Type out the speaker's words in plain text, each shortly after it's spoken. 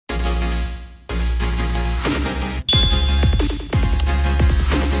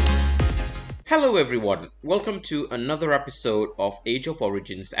Hello everyone, welcome to another episode of Age of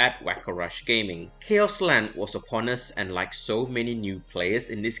Origins at wackoRash Gaming. Chaosland was upon us, and like so many new players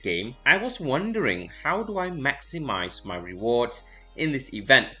in this game, I was wondering how do I maximize my rewards in this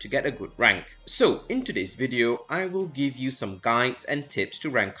event to get a good rank. So in today's video, I will give you some guides and tips to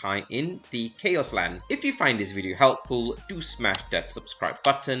rank high in the Chaosland. If you find this video helpful, do smash that subscribe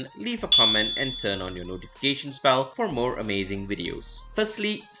button, leave a comment and turn on your notifications bell for more amazing videos.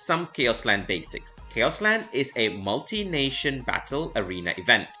 Firstly, some Chaosland basics. Chaosland is a multi-nation battle arena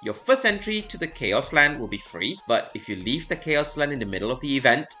event. Your first entry to the Chaosland will be free, but if you leave the Chaosland in the middle of the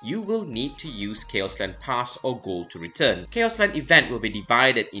event, you will need to use Chaosland Pass or Gold to return. Chaosland event will be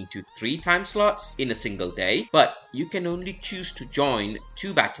divided into 3 time slots in a single day, but you can only choose to join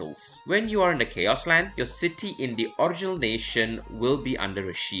 2 battles. When you are in the Chaosland, your city in the original nation will be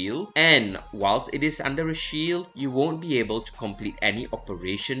under a shield, and whilst it is under a shield, you won't be able to complete any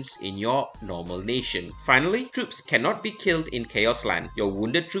operations in your normal nation. Finally, troops cannot be killed in Chaosland. Your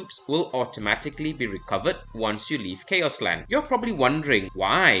wounded troops will automatically be recovered once you leave Chaosland. You're probably wondering,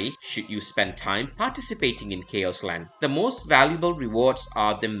 why should you spend time participating in Chaosland? The most valuable rewards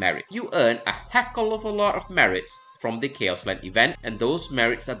are the merit. You earn a heck of a lot of merits from the Chaosland event, and those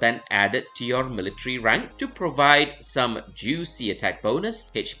merits are then added to your military rank to provide some juicy attack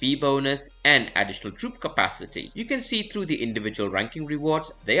bonus, HP bonus, and additional troop capacity. You can see through the individual ranking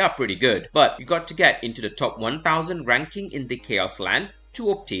rewards, they are pretty good, but you got to get into the top 1000 ranking in the Chaosland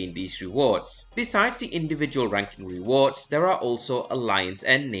to obtain these rewards. Besides the individual ranking rewards, there are also alliance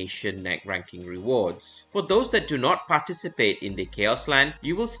and nation neck ranking rewards. For those that do not participate in the Chaosland,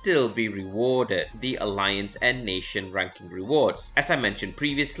 you will still be rewarded the alliance and nation ranking rewards. As I mentioned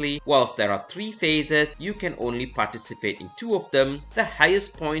previously, whilst there are 3 phases, you can only participate in 2 of them. The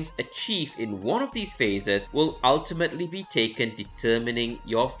highest points achieved in one of these phases will ultimately be taken, determining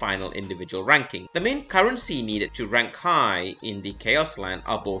your final individual ranking. The main currency needed to rank high in the Chaosland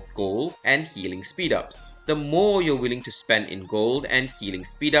are both gold and healing speedups. The more you're willing to spend in gold and healing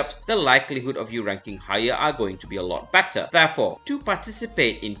speedups, the likelihood of you ranking higher are going to be a lot better. Therefore, to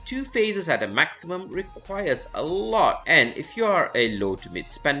participate in 2 phases at a maximum requires a lot, and if you are a low to mid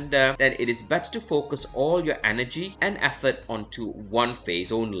spender, then it is better to focus all your energy and effort onto 1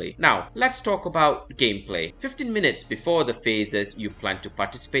 phase only. Now, let's talk about gameplay. 15 minutes before the phases you plan to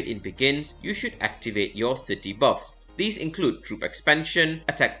participate in begins, you should activate your city buffs. These include troop expansion,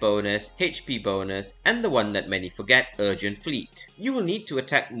 attack bonus, HP bonus, and the one that many forget, urgent fleet. You will need to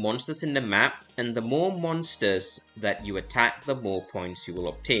attack monsters in the map, and the more monsters that you attack, the more points you will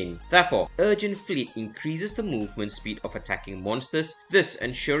obtain. Therefore, urgent fleet increases the movement speed of attacking monsters, thus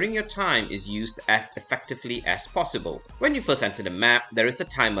ensuring your time is used as effectively as possible. When you first enter the map, there is a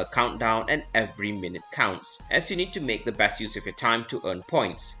timer countdown and every minute counts, as you need to make the best use of your time to earn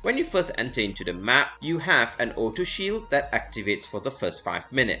points. When you first enter into the map, you have an auto shield that activates for the first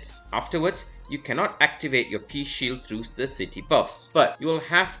 5 minutes. Afterwards, you cannot activate your peace shield through the city buffs, but you will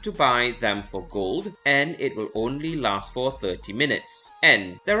have to buy them for gold, and it will only last for 30 minutes.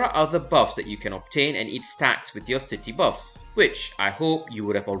 And there are other buffs that you can obtain, and it stacks with your city buffs, which I hope you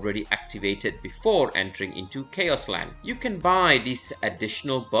would have already activated before entering into Chaosland. You can buy these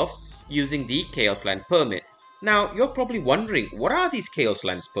additional buffs using the Chaosland permits. Now, you're probably wondering, what are these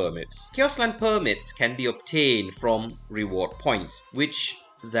Chaosland permits? Chaosland permits can be obtained from reward points, which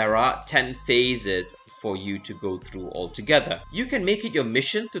there are 10 phases for you to go through altogether. You can make it your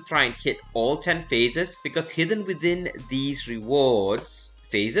mission to try and hit all 10 phases, because hidden within these rewards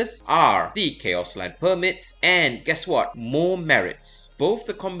phases are the Chaosland permits, and guess what? More merits. Both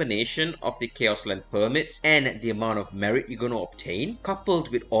the combination of the Chaosland permits and the amount of merit you're going to obtain,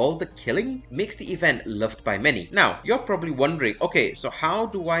 coupled with all the killing, makes the event loved by many. Now, you're probably wondering, okay, so how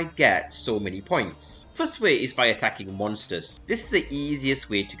do I get so many points? First way is by attacking monsters. This is the easiest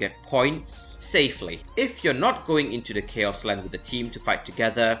way to get points safely. If you're not going into the Chaosland with a team to fight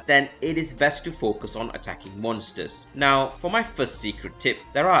together, then it is best to focus on attacking monsters. Now, for my first secret tip,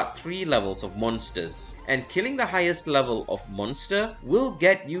 there are 3 levels of monsters, and killing the highest level of monster will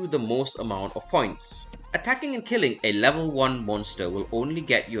get you the most amount of points. Attacking and killing a level 1 monster will only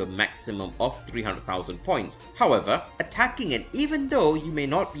get you a maximum of 300,000 points. However, attacking and even though you may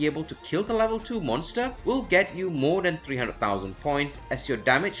not be able to kill the level 2 monster, will get you more than 300,000 points, as your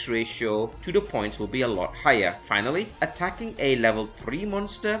damage ratio to the points will be a lot higher. Finally, attacking a level 3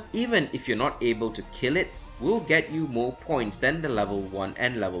 monster, even if you're not able to kill it, will get you more points than the level 1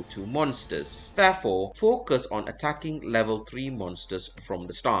 and level 2 monsters. Therefore, focus on attacking level 3 monsters from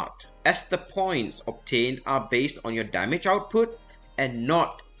the start, as the points obtained are based on your damage output and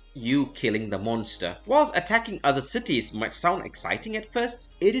not you killing the monster. Whilst attacking other cities might sound exciting at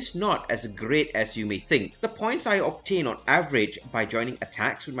first, it is not as great as you may think. The points I obtain on average by joining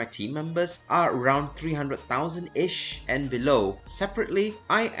attacks with my team members are around 300,000-ish and below. Separately,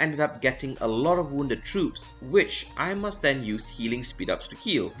 I ended up getting a lot of wounded troops, which I must then use healing speed-ups to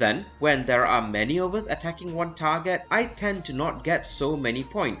heal. Then, when there are many of us attacking one target, I tend to not get so many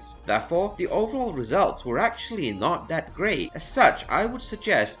points. Therefore, the overall results were actually not that great. As such, I would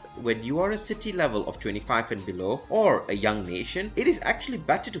suggest when you are a city level of 25 and below, or a young nation, it is actually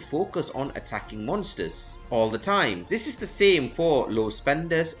better to focus on attacking monsters all the time. This is the same for low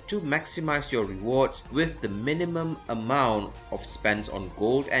spenders to maximize your rewards with the minimum amount of spends on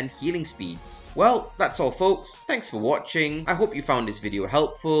gold and healing speeds. Well, that's all folks. Thanks for watching. I hope you found this video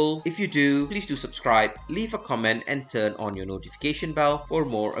helpful. If you do, please do subscribe, leave a comment and turn on your notification bell for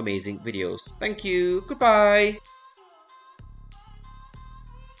more amazing videos. Thank you. Goodbye.